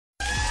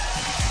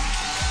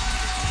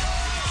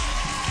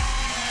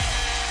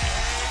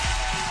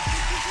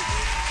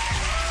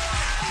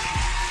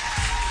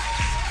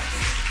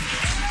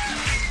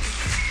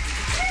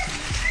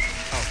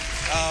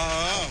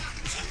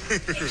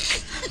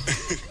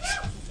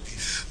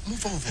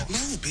Move over.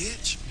 Move,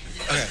 bitch.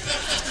 Okay.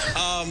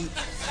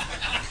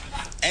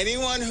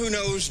 Anyone who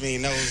knows me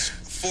knows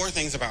 4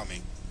 things about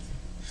me.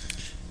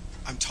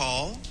 I'm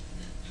tall,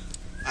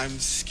 I'm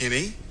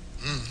skinny,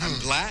 I'm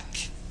black,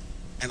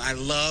 and I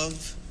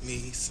love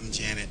me some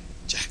Janet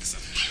Jackson.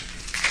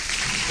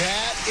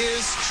 That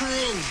is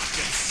true.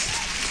 Yes.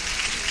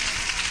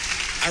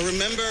 I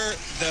remember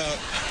the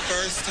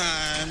first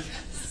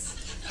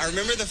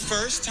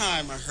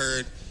time I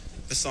heard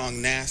the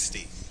song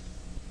Nasty,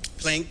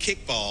 playing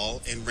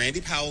kickball in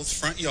Randy Powell's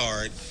front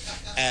yard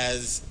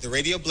as the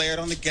radio blared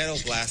on the ghetto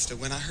blaster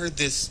when I heard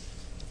this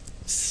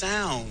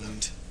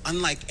sound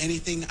unlike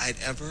anything I'd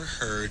ever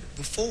heard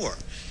before.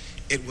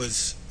 It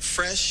was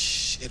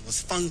fresh, it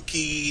was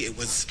funky, it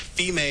was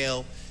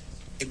female,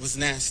 it was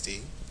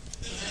nasty,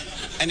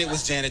 and it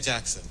was Janet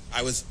Jackson.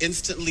 I was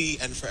instantly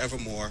and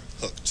forevermore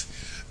hooked.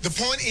 The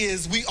point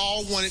is, we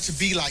all wanted to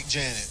be like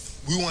Janet.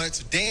 We wanted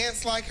to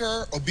dance like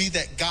her or be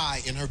that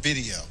guy in her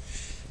video.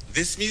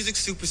 This music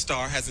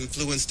superstar has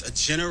influenced a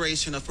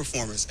generation of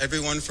performers,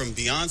 everyone from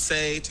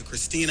Beyonce to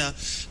Christina.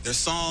 Their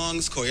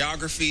songs,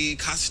 choreography,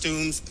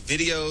 costumes,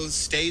 videos,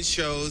 stage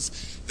shows,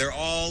 they're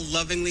all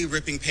lovingly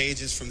ripping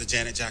pages from the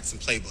Janet Jackson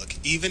playbook,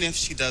 even if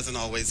she doesn't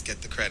always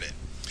get the credit.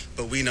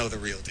 But we know the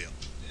real deal.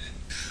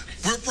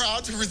 We're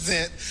proud to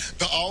present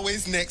the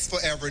Always Next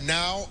Forever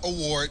Now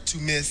Award to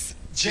Miss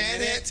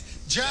Janet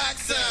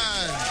Jackson.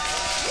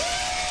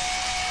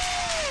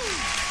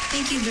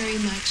 Thank you very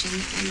much, and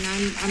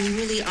I'm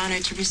really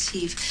honored to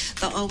receive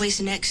the Always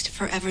Next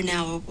Forever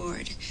Now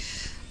Award.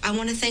 I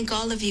want to thank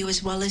all of you,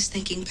 as well as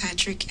thanking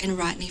Patrick and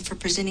Rodney for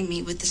presenting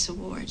me with this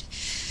award.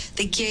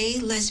 The gay,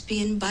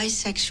 lesbian,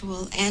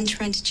 bisexual, and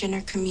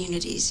transgender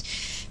communities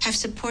have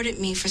supported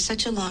me for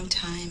such a long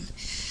time.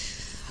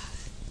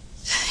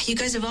 You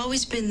guys have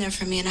always been there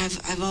for me, and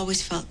I've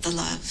always felt the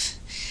love.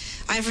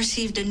 I've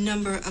received a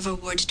number of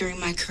awards during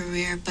my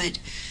career, but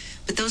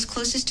those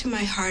closest to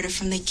my heart are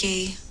from the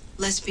gay,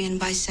 lesbian,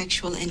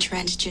 bisexual, and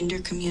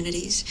transgender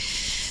communities.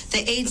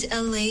 The AIDS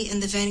LA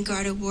and the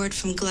Vanguard Award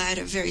from GLAAD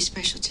are very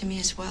special to me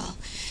as well.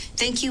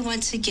 Thank you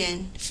once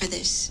again for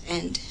this,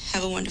 and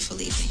have a wonderful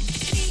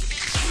evening.